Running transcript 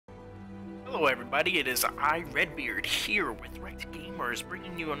Hello everybody, it is I, RedBeard, here with WreckedGamers,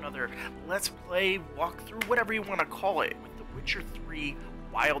 bringing you another Let's Play, walkthrough, whatever you want to call it, with The Witcher 3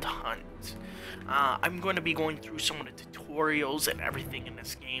 Wild Hunt. I'm going to be going through some of the tutorials and everything in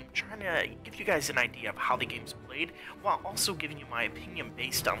this game, trying to give you guys an idea of how the game's played, while also giving you my opinion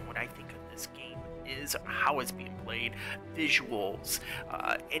based on what I think of this game is, how it's being played, visuals,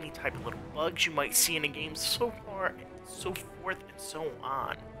 any type of little bugs you might see in the game so far, and so forth and so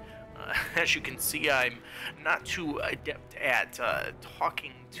on. As you can see, I'm not too adept at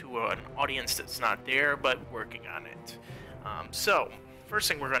talking to an audience that's not there, but working on it. So, first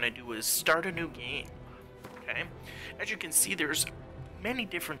thing we're going to do is start a new game. Okay? As you can see, there's many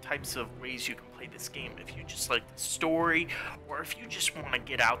different types of ways you can play this game. If you just like the story, or if you just want to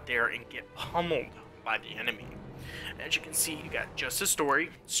get out there and get pummeled by the enemy. As you can see, you got just a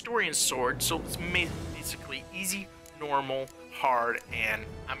story and sword, so it's basically easy, normal, hard, and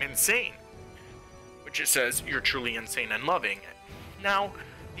I'm insane, which it says you're truly insane and loving it. Now,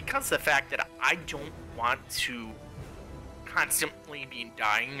 because of the fact that I don't want to constantly be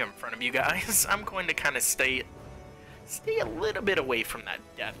dying in front of you guys, I'm going to kind of stay a little bit away from that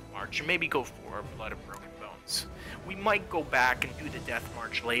death march and maybe go for Blood and Broken Bones. We might go back and do the death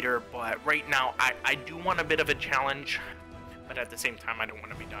march later, but right now I do want a bit of a challenge, but at the same time I don't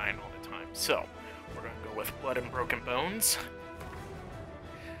want to be dying all the time. So we're going to go with Blood and Broken Bones.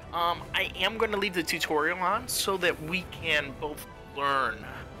 I am going to leave the tutorial on so that we can both learn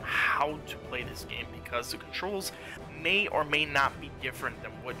how to play this game, because the controls may or may not be different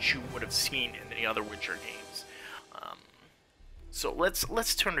than what you would have seen in the other Witcher games. So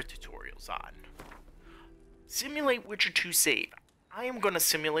let's turn the tutorials on. Simulate Witcher 2 save. I am going to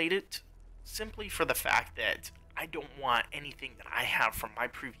simulate it simply for the fact that I don't want anything that I have from my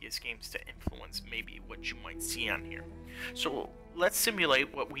previous games to influence maybe what you might see on here. So let's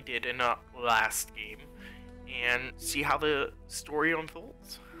simulate what we did in the last game and see how the story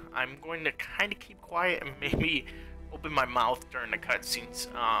unfolds. I'm going to kind of keep quiet and maybe open my mouth during the cutscenes,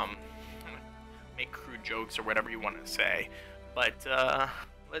 make crude jokes or whatever you want to say. But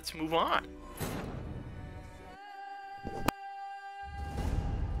let's move on.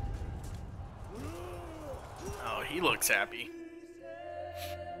 Oh, he looks happy.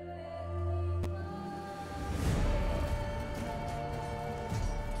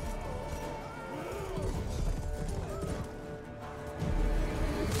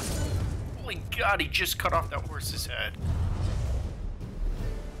 Holy God, he just cut off that horse's head.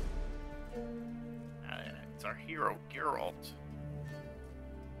 It's our hero, Geralt.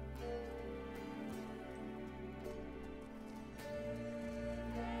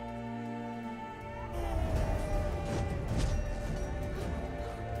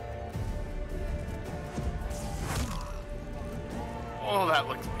 Oh, that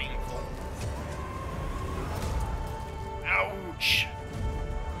looks painful. Ouch!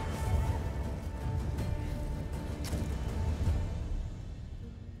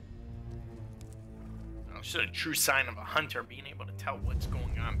 It's a true sign of a hunter, being able to tell what's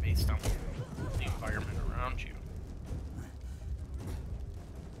going on based on the environment around you.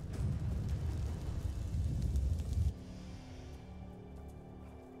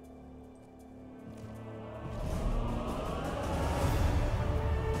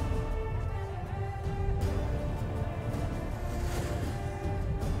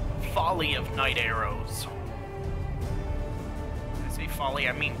 Folly of night arrows. When I say folly,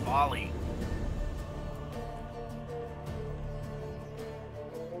 I mean volley.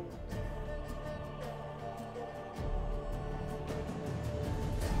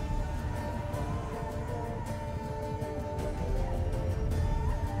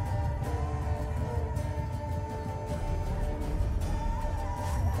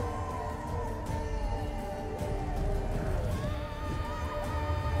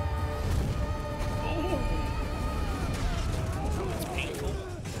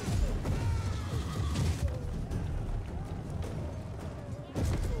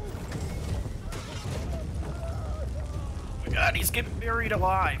 God, he's getting buried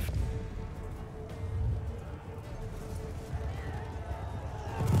alive.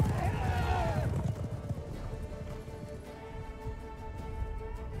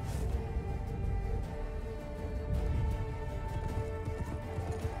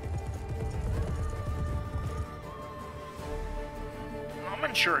 I'm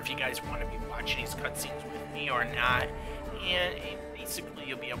unsure if you guys want to be watching these cutscenes with me or not, and basically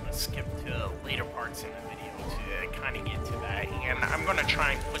you'll be able to skip to later parts in the video to kind of get to that, and I'm going to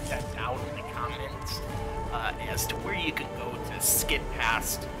try and put that down in the comments as to where you can go to skip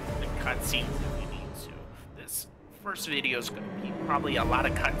past the cutscenes if you need to. This first video is going to be probably a lot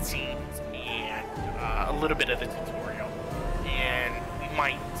of cutscenes a little bit of the tutorial, and we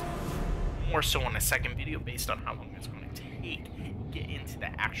might, more so in a second video based on how long it's going to take, get into the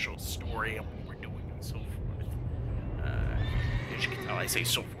actual story and what we're doing and so forth. As you can tell, I say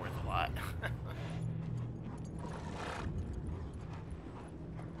so forth a lot.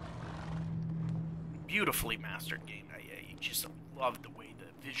 Beautifully mastered game. I just love the way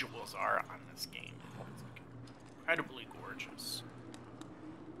the visuals are on this game. It's like incredibly gorgeous.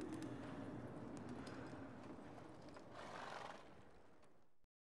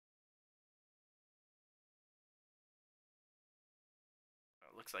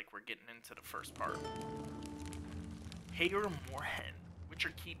 Looks like we're getting into the first part. Hayer Moorhen,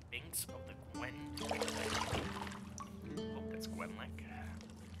 Witcher Key Binks of the Gwen. Oh, that's Gwenlick.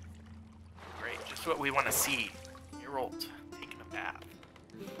 Great, just what we want to see. Geralt taking a bath.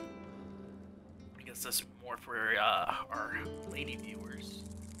 I guess this is more for our lady viewers.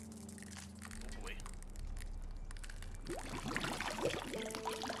 Oh boy.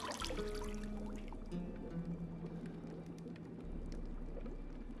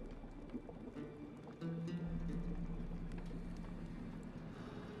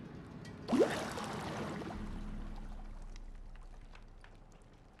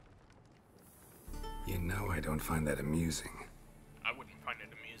 You know I don't find that amusing. I wouldn't find it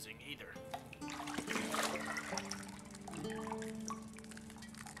amusing either.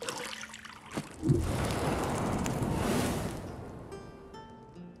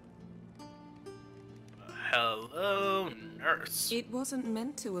 Hello, nurse. It wasn't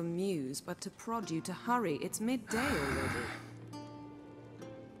meant to amuse, but to prod you to hurry. It's midday already.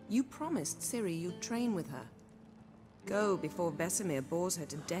 You promised Ciri you'd train with her. Go before Vesemir bores her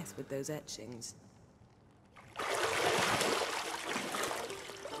to death with those etchings.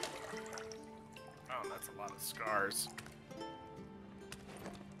 Oh, that's a lot of scars.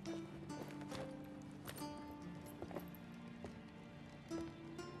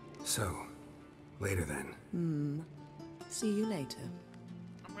 So, later then. See you later.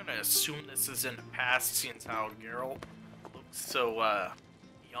 I'm gonna assume this is in the past, since how Geralt looks so,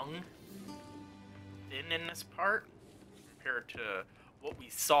 young, thin in this part, compared to what we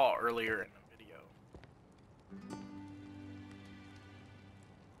saw earlier in the video.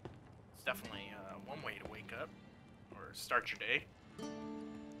 It's definitely, one way to wake up, or start your day.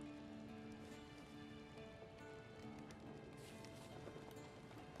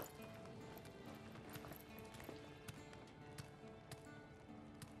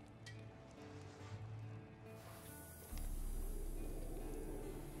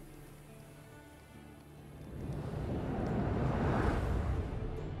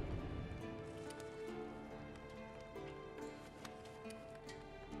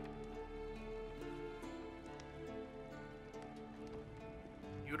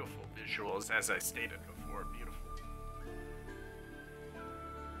 Beautiful visuals, as I stated before, beautiful.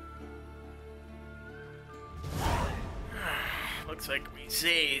 Looks like we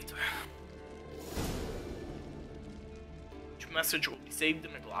saved. Which message will be saved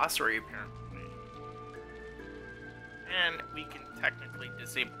in the glossary, apparently. And we can technically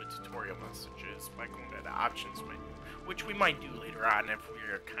disable the tutorial messages by going to the options menu, which we might do later on if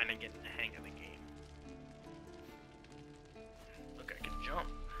we're kind of getting the hang of the game. Look, I can jump.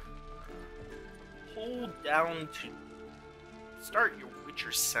 Hold down to start your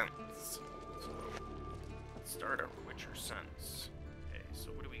Witcher sense. So, let's start our Witcher sense. Okay, so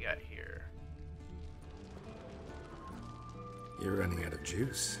what do we got here? You're running out of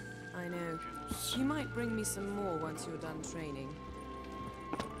juice. I know. Juice. You might bring me some more once you're done training.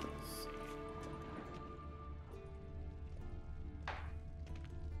 Let's see.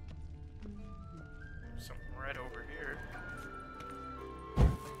 Something right over here.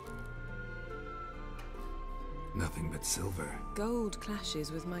 Nothing but silver. Gold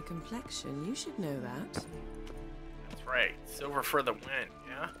clashes with my complexion. You should know that. That's right. Silver for the win,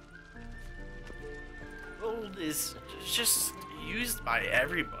 yeah? Gold is just used by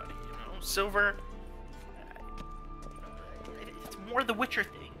everybody, you know? Silver, it's more the Witcher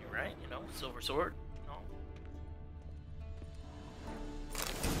thing, right? You know, silver sword, you know?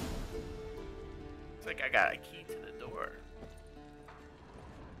 It's like I got a key to the door.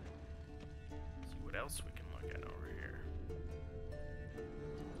 Let's see what else we can look at over here.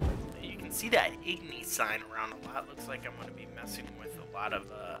 You can see that Igni sign around a lot. Looks like I'm going to be messing with a lot of,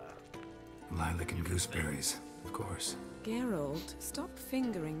 Lilac and gooseberries, of course. Geralt, stop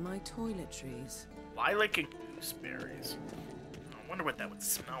fingering my toiletries. lilac and gooseberries. I wonder what that would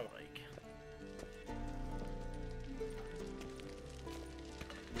smell like.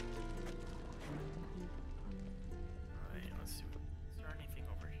 Alright, let's see. Is there anything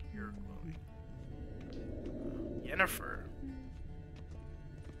over here glowing? Yennefer.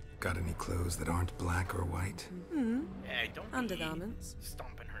 Got any clothes that aren't black or white? Hey, don't Undergarments. be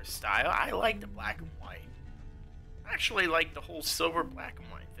stomping her style. I like the black and white. I actually like the whole silver black and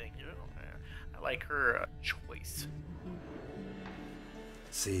white thing, you know? I like her choice.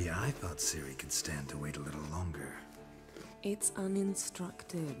 See, I thought Ciri could stand to wait a little longer. It's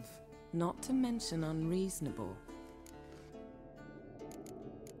uninstructive, not to mention unreasonable.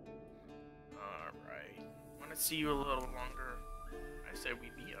 Alright. Want to see you a little longer? I say we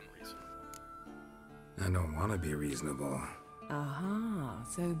be unreasonable. I don't want to be reasonable. Aha,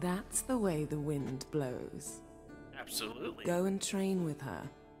 so that's the way the wind blows. Absolutely. Go and train with her,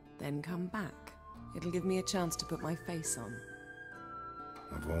 then come back. It'll give me a chance to put my face on.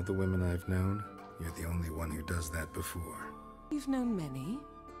 Of all the women I've known, you're the only one who does that before. You've known many.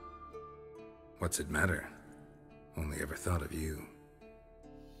 What's it matter? Only ever thought of you.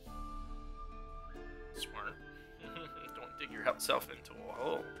 Smart. Don't dig yourself into a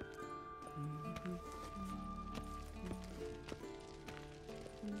hole.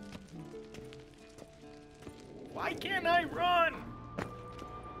 Why can't I run?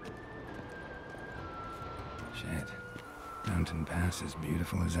 Shit. Mountain Pass is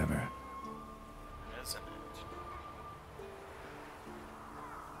beautiful as ever. Isn't it?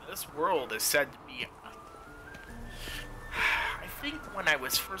 This world is said to be... I think when I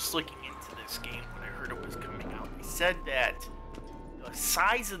was first looking into this game, when I heard it was coming out, they said that the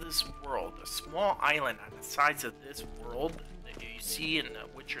size of this world, a small island on the size of this world that you see in The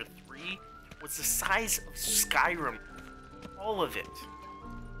Witcher 3, was the size of Skyrim. All of it.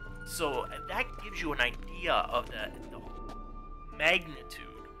 So that gives you an idea of the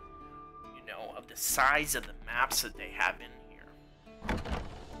magnitude, you know, of the size of the maps that they have in here.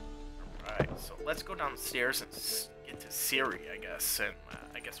 Alright, so let's go downstairs and get to Ciri, I guess, and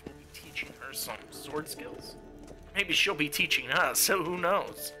I guess we'll be teaching her some sword skills. Maybe she'll be teaching us, so who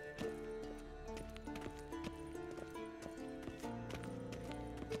knows?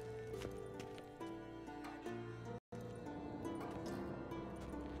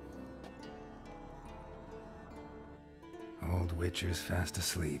 Old Witcher's fast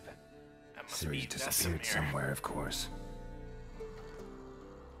asleep. That must be Ciri's disappeared Vesemir. somewhere, of course.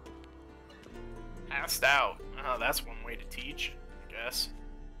 Passed out. Oh, that's one way to teach, I guess.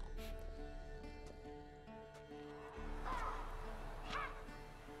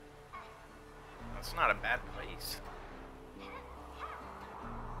 That's not a bad place.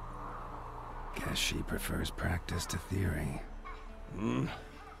 Guess she prefers practice to theory.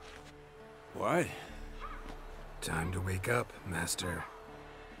 What? Time to wake up, Master.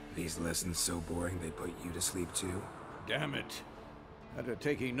 These lessons so boring they put you to sleep too? Damn it. After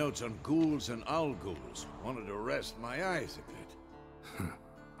taking notes on ghouls and owl ghouls, wanted to rest my eyes a bit.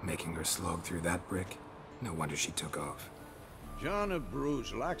 Making her slog through that brick? No wonder she took off. John of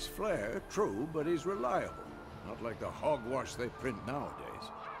Bruges lacks flair, true, but he's reliable. Not like the hogwash they print nowadays.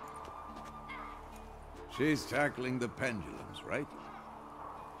 She's tackling the pendulums, right?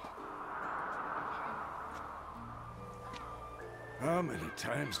 How many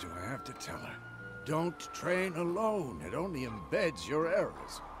times do I have to tell her? Don't train alone. It only embeds your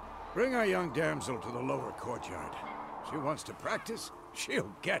errors. Bring our young damsel to the lower courtyard. She wants to practice,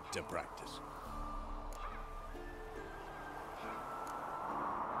 she'll get to practice.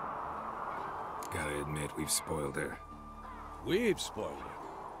 Gotta admit, we've spoiled her. We've spoiled her.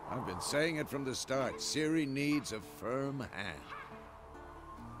 I've been saying it from the start. Ciri needs a firm hand.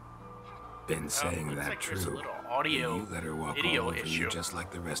 Been saying looks that like there's a true. little audio You let her walk video all over issue. you just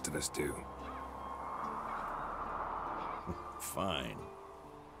like the rest of us do. Fine.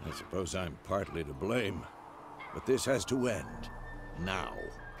 I suppose I'm partly to blame. But this has to end. Now.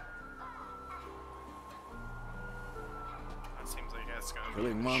 That seems like that's gonna be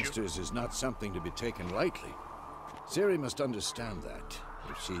Killing an issue. monsters is not something to be taken lightly. Ciri must understand that,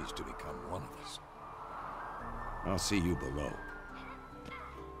 if she's to become one of us. I'll see you below.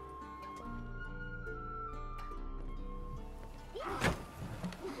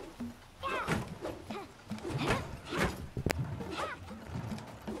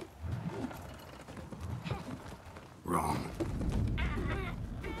 Wrong.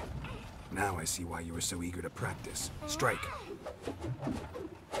 Now I see why you were so eager to practice. Strike.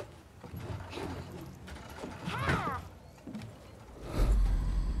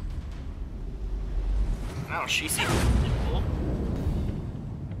 Wow, she seems cool.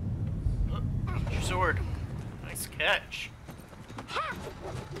 Oh, your sword. Nice catch.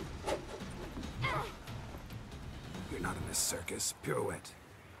 You're not in this circus. Pirouette.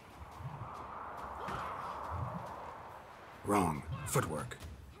 Wrong. Footwork.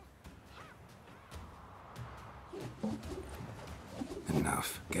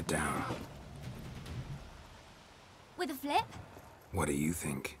 Enough. Get down. With a flip? What do you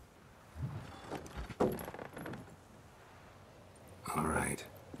think? All right.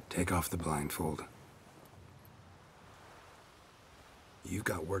 Take off the blindfold. You've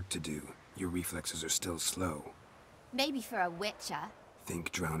got work to do. Your reflexes are still slow. Maybe for a witcher.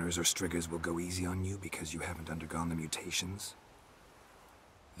 Think drowners or striggers will go easy on you because you haven't undergone the mutations?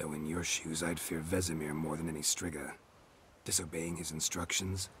 Though in your shoes, I'd fear Vesemir more than any strigger. Disobeying his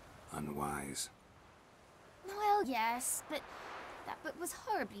instructions? Unwise. Well, yes, but that book was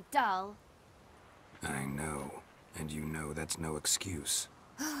horribly dull. I know. And you know that's no excuse.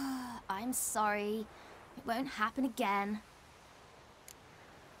 I'm sorry. It won't happen again.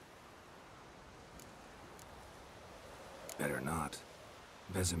 Better not.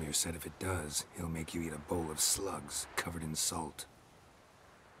 Vesemir said if it does, he'll make you eat a bowl of slugs covered in salt.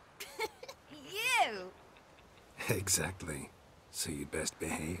 You! Exactly. So you'd best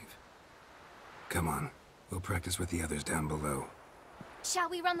behave. Come on. We'll practice with the others down below. Shall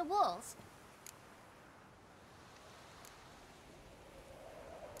we run the walls?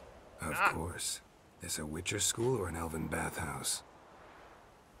 Of course. This a Witcher school or an elven bathhouse?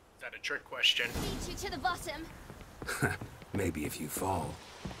 Is that a trick question? Lead you to the bottom. Maybe if you fall.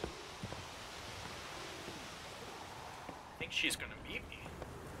 I think she's gonna beat me.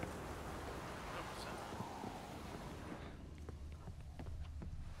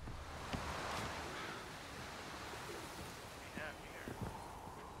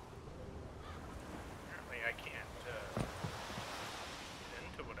 Apparently I can't get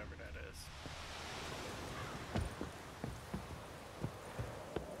into whatever that is.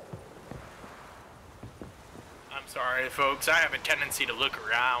 I'm sorry, folks. I have a tendency to look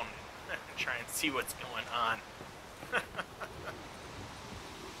around and try and see what's going on.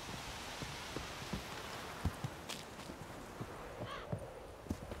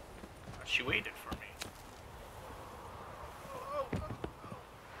 She waited for me.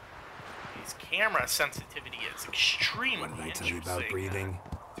 His camera sensitivity is extremely What did I tell you about breathing?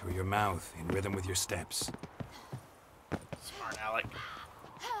 Through your mouth, in rhythm with your steps. Smart Alec.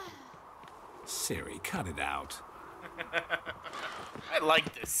 Siri, cut it out. I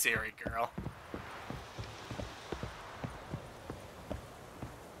like this Siri girl.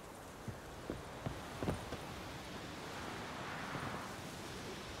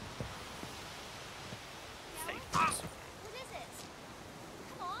 What is it?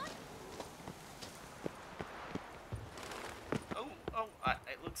 Come on.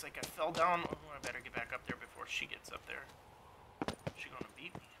 It looks like I fell down. Oh, I better get back up there before she gets up there. She gonna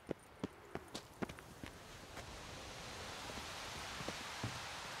beat me.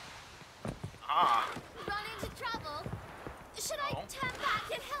 Run into trouble? Should I turn back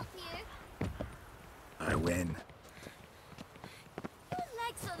and help you? I win. Your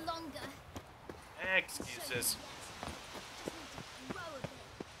legs are longer. Excuses. Grow a bit.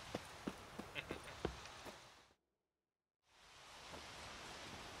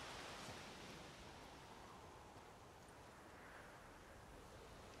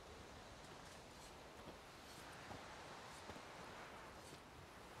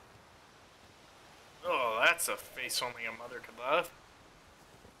 Oh, that's a face only a mother could love.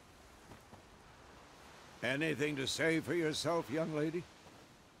 Anything to say for yourself, young lady?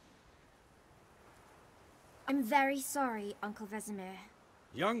 I'm very sorry, Uncle Vesemir.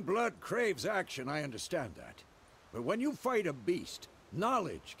 Young blood craves action, I understand that. But when you fight a beast,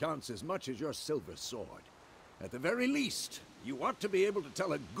 knowledge counts as much as your silver sword. At the very least, you ought to be able to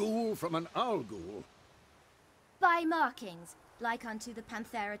tell a ghoul from an owl ghoul. By markings, like unto the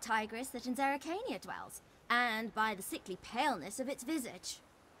Panthera tigris that in Zerrikania dwells, and by the sickly paleness of its visage.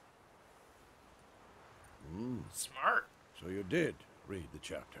 Smart. So you did read the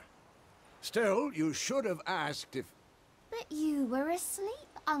chapter. Still, you should have asked if... But you were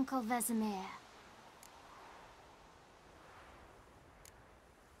asleep, Uncle Vesemir.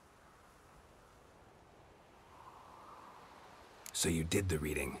 So you did the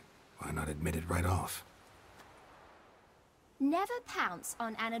reading. Why not admit it right off? Never pounce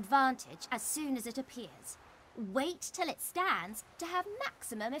on an advantage as soon as it appears. Wait till it stands to have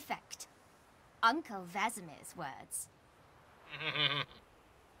maximum effect. Uncle Vesemir's words.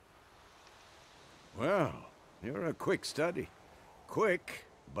 Well, you're a quick study. Quick,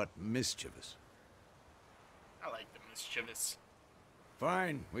 but mischievous. I like the mischievous.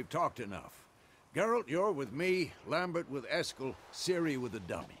 Fine, we've talked enough. Geralt, you're with me, Lambert with Eskel, Ciri with the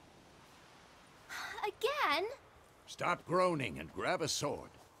dummy. Again? Stop groaning and grab a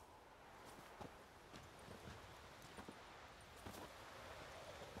sword.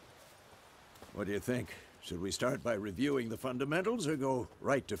 What do you think? Should we start by reviewing the fundamentals or go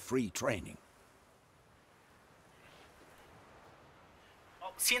right to free training?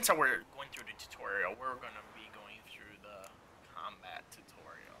 Well, since we're going through the tutorial, we're going to be going through the combat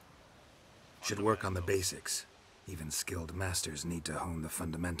tutorial. Should work on the basics. Even skilled masters need to hone the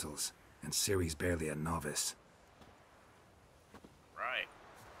fundamentals, and Ciri's barely a novice. Right.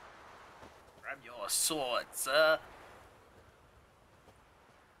 Grab your sword, sir.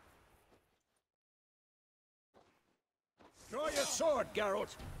 Draw your sword,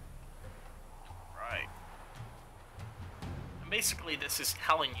 Geralt. Right. And basically, this is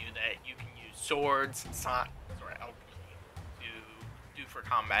telling you that you can use swords, swords, or alchemy to do for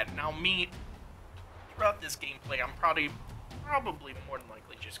combat. Now, me, throughout this gameplay, I'm probably more than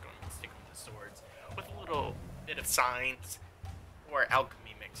likely just going to stick with the swords, with a little bit of science or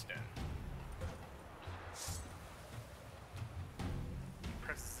alchemy mixed in.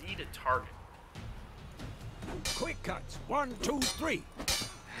 Press Z to target. Quick cuts. 1, 2, 3.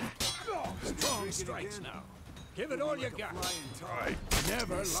 Strong strikes now. Give it all you got. Right.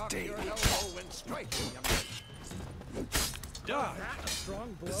 Never lock your elbow when striking, young man. Dodge.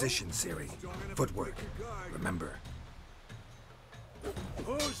 Position, Ciri. Footwork. Remember.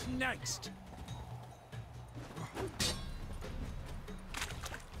 Who's next?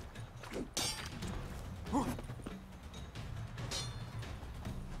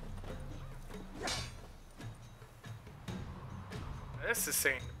 This is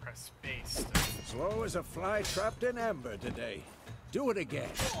saying to press space. Slow as a fly trapped in amber today. Do it again.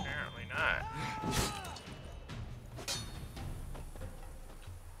 Apparently not.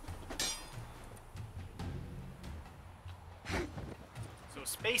 So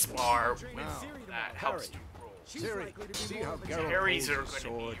spacebar, that helps you roll. Ciri, see how Geralt Parries are holds his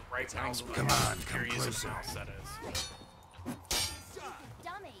going to sword? be right mouse button. Come on, come Parries and closer. mouse, that is.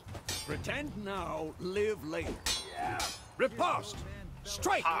 Dummy. Pretend now, live later. Riposte!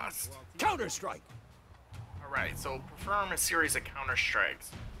 Strike! Riposte. Counter-strike! Alright, so perform a series of counter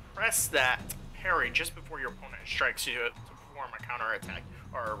strikes. Press that parry just before your opponent strikes you to perform a counter attack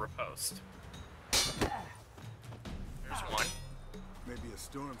or a riposte. There's one. Maybe a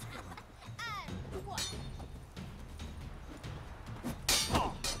storm's coming. And one.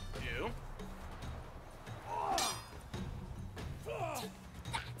 Two.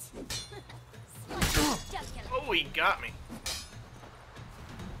 Oh, he got me.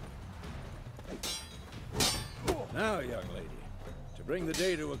 Now, young lady, to bring the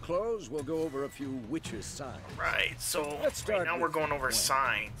day to a close, we'll go over a few witches' signs. Right, so Let's start right now we're with going over Gwen.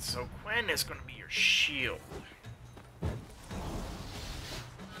 signs. So Gwen is going to be your shield.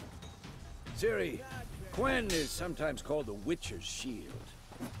 Ciri, Gwen is sometimes called the Witcher's Shield.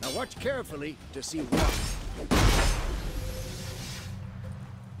 Now watch carefully to see why.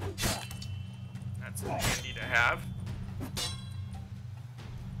 That's handy to have.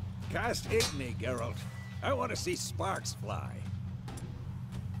 Cast Igni, Geralt. I want to see sparks fly.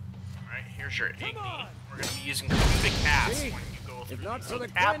 Alright, here's your Igni. We're going to be using Vivec cast See? when you go through If not these. for So the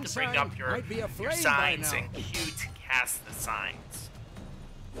tap Gwen to bring sign, up your might be a flame by signs now. and Q to cast the signs.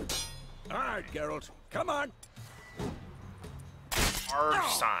 Alright, Geralt. Come on. R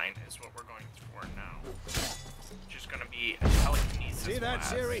sign is what we're going for now. Which is going to be a telekinesis See that,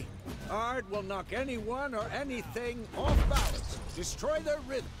 blast. Ciri? Ard will knock anyone or anything off balance. Destroy their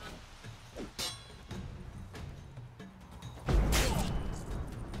rhythm.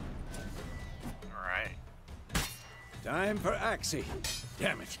 Alright. Time for Axie.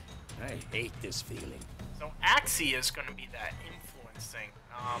 Damn it. I hate this feeling. So Axie is going to be that influencing.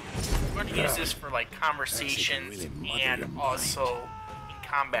 We're going to use this for like conversations really muddy your and mind. also in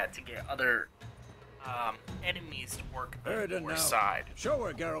combat to get other enemies to work on Erda your now. side. Show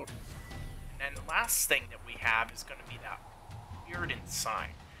her, Geralt. And then the last thing that we have is going to be that Iridan sign.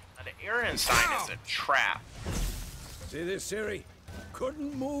 Now the Iridan sign is a trap. See this, Ciri?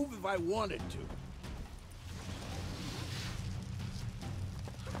 Couldn't move if I wanted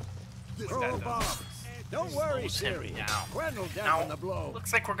to. Throw a That bomb. does. Don't worry, Slows him Ciri. down. Gwen will Now, dampen the blow.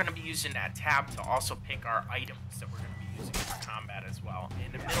 looks like we're going to be using that tab to also pick our items that we're going to be using for combat as well.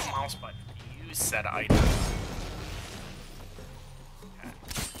 And the middle mouse button to use said item. Okay.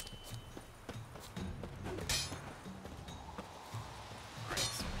 Alright,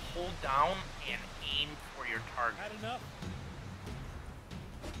 so hold down and aim for your target. Had enough.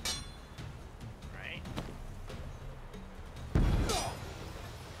 Right?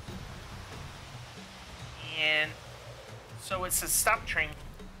 And so it says stop training.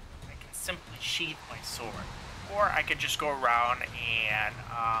 I can simply sheath my sword. Or I could just go around and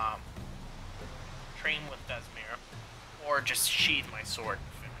train with Vesemir. Or just sheath my sword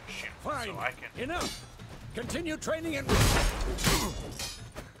and finish him. Fine. So I can Enough. Continue training and...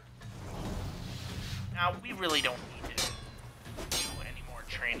 Now, we really don't need to do any more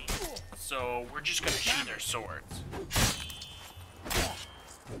training, so we're just gonna sheathe our swords.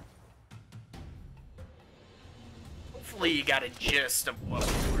 Hopefully you got a gist of what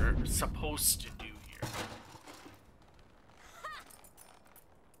we're supposed to do here.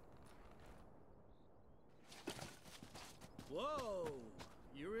 Whoa!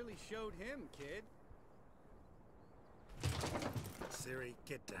 You really showed him, kid. Ciri,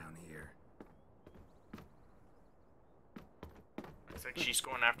 get down here. Looks like she's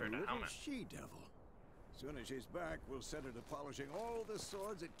going after the Little helmet. she-devil. Soon as she's back, we'll set her to polishing all the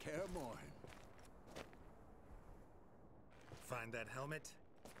swords at Kaer Morhen. Find that helmet?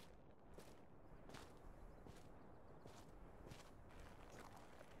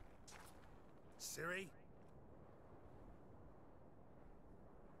 Ciri?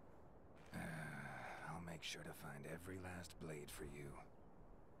 I'll make sure to find every last blade for you.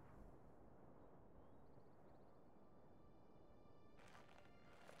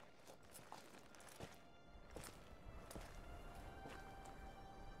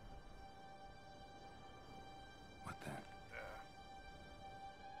 What the?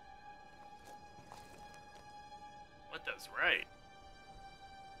 What does right?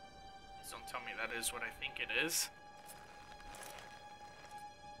 Please don't tell me that is what I think it is.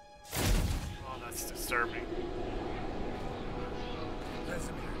 Oh, that's disturbing.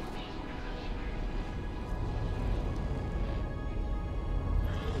 Vesemir.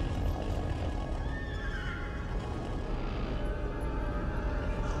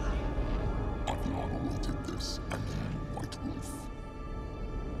 Adriano did this, and you, White Wolf.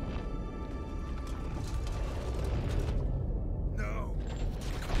 No!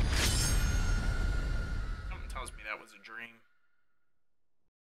 Something tells me that was a dream.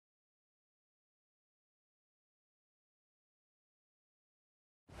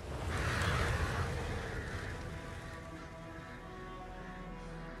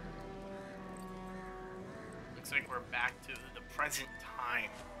 Looks like we're back to the present time,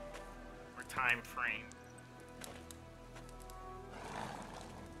 or time frame.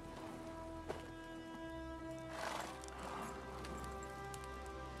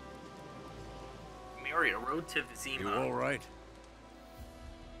 Maria, road to Vizima. You all right?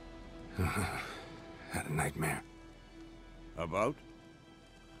 Had a nightmare. About?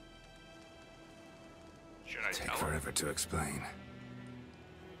 Should I Take tell her? forever to explain.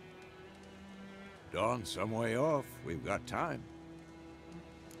 Dawn's some way off. We've got time.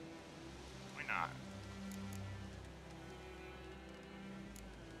 Why not?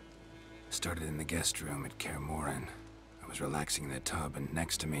 Started in the guest room at Kaer Morhen. I was relaxing in the tub, and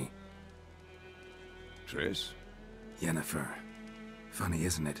next to me, Triss? Yennefer. Funny,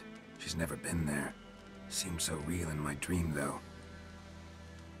 isn't it? She's never been there. Seemed so real in my dream, though.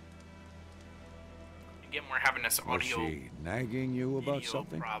 Again, we're having this Was audio she nagging you about video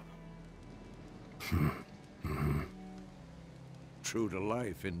something? problem. True to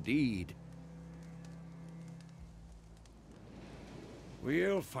life, indeed.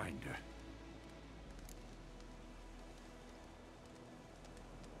 We'll find her.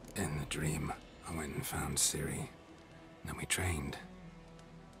 In the dream, I went and found Ciri. Then we trained.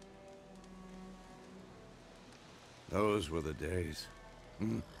 Those were the days.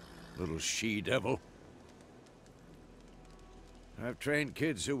 Little she-devil. I've trained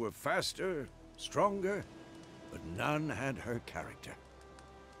kids who were faster, stronger, but none had her character.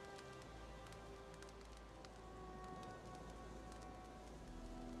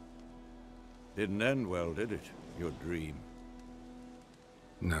 Didn't end well, did it? Your dream.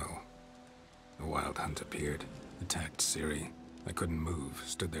 No. The Wild Hunt appeared, attacked Ciri. I couldn't move,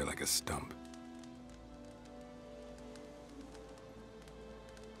 stood there like a stump.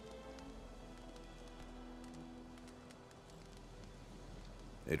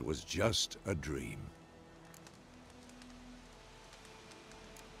 It was just a dream.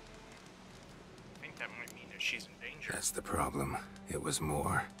 I think that might mean that she's in danger. That's the problem. It was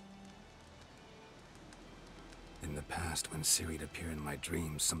more. In the past, when Ciri'd appear in my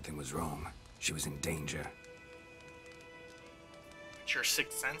dreams, something was wrong. She was in danger. It's your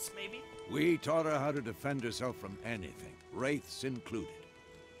sixth sense, maybe? We taught her how to defend herself from anything, wraiths included.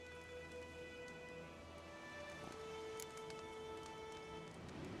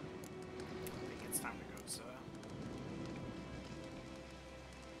 I think it's time to go, sir.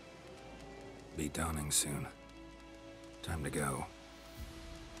 Be dawning soon. Time to go.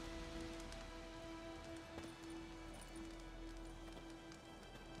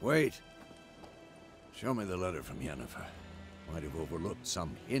 Wait. Show me the letter from Yennefer. Might have overlooked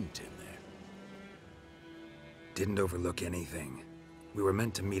some hint in there. Didn't overlook anything. We were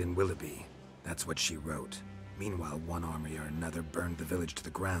meant to meet in Willoughby. That's what she wrote. Meanwhile, one army or another burned the village to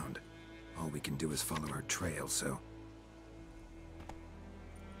the ground. All we can do is follow her trail, so...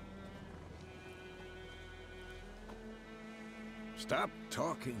 Stop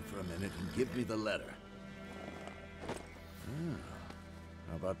talking for a minute and give me the letter.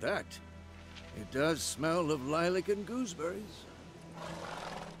 How about that? It does smell of lilac and gooseberries.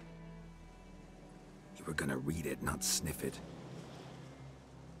 You were gonna read it, not sniff it.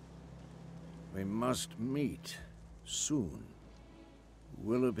 We must meet soon.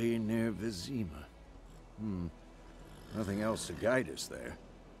 Willoughby near Vizima. Nothing else to guide us there.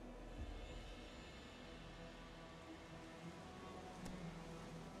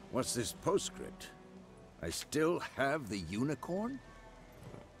 What's this postscript? I still have the unicorn?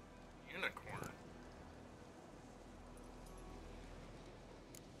 Unicorn?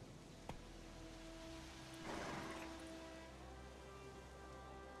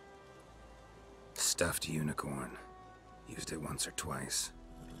 Stuffed unicorn. Used it once or twice.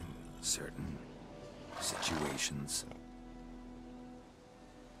 In certain situations.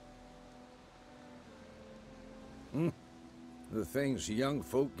 The things young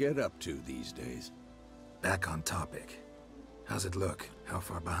folk get up to these days. Back on topic. How's it look? How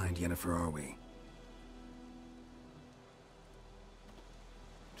far behind Yennefer are we?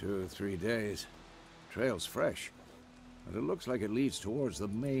 2 or 3 days. Trail's fresh, but it looks like it leads towards the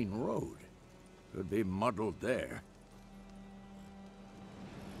main road. Could be muddled there.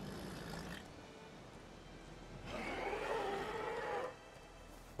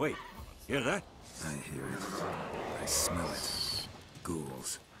 Wait, hear that? I hear it. I smell it.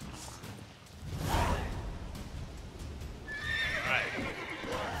 Ghouls.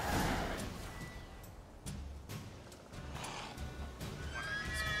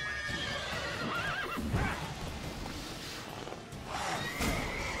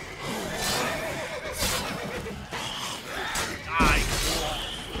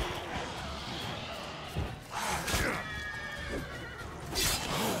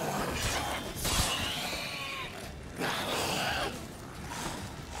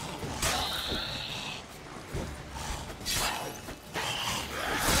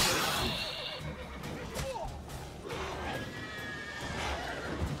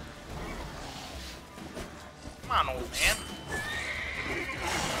 Come on, old man.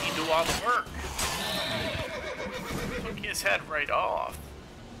 You do all the work. Took his head right off.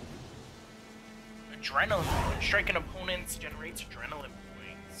 Adrenaline. When striking opponents generates adrenaline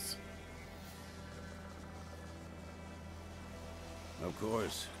points. Of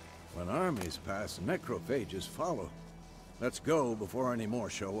course, when armies pass, necrophages follow. Let's go before any more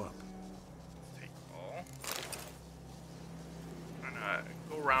show up. Take all. Trying to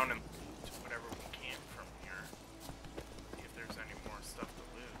go around and loot whatever we can from here. See if there's any more stuff to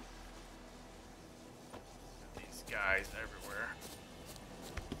loot. Got these guys everywhere.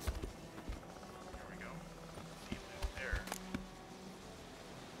 There we go. See loot there.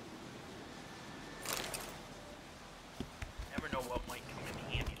 Never know what might come in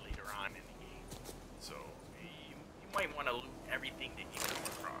handy later on in the game. So you might want to loot everything that you come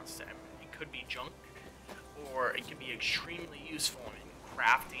across. I mean, it could be junk, or it can be extremely useful in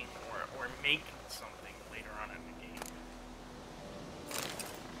crafting or making something later on in the game.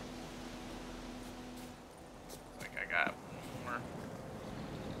 Looks like I got more of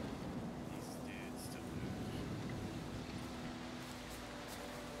these dudes to loot.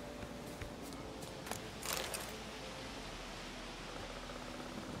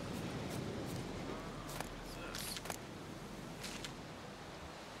 What's this?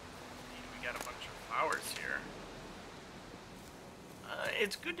 We got a bunch of flowers here.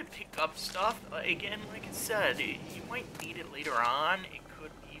 It's good to pick up stuff. Again, like I said, you might need it later on. It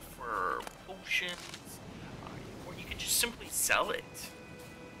could be for potions, or you could just simply sell it.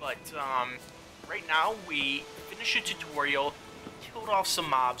 But right now, we finished a tutorial, killed off some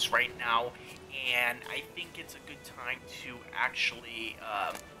mobs right now, and I think it's a good time to actually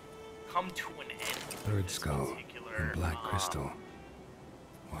come to an end. Bird skull and black crystal.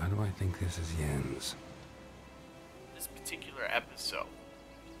 Why do I think this is Yen's? This particular episode.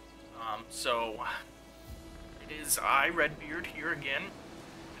 So it is I, RedBeard, here again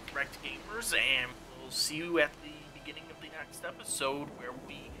with WreckedGamers, and we'll see you at the beginning of the next episode where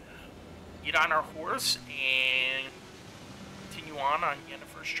we get on our horse and continue on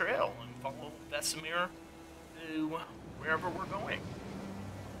Yennefer's trail and follow Vesemir to wherever we're going.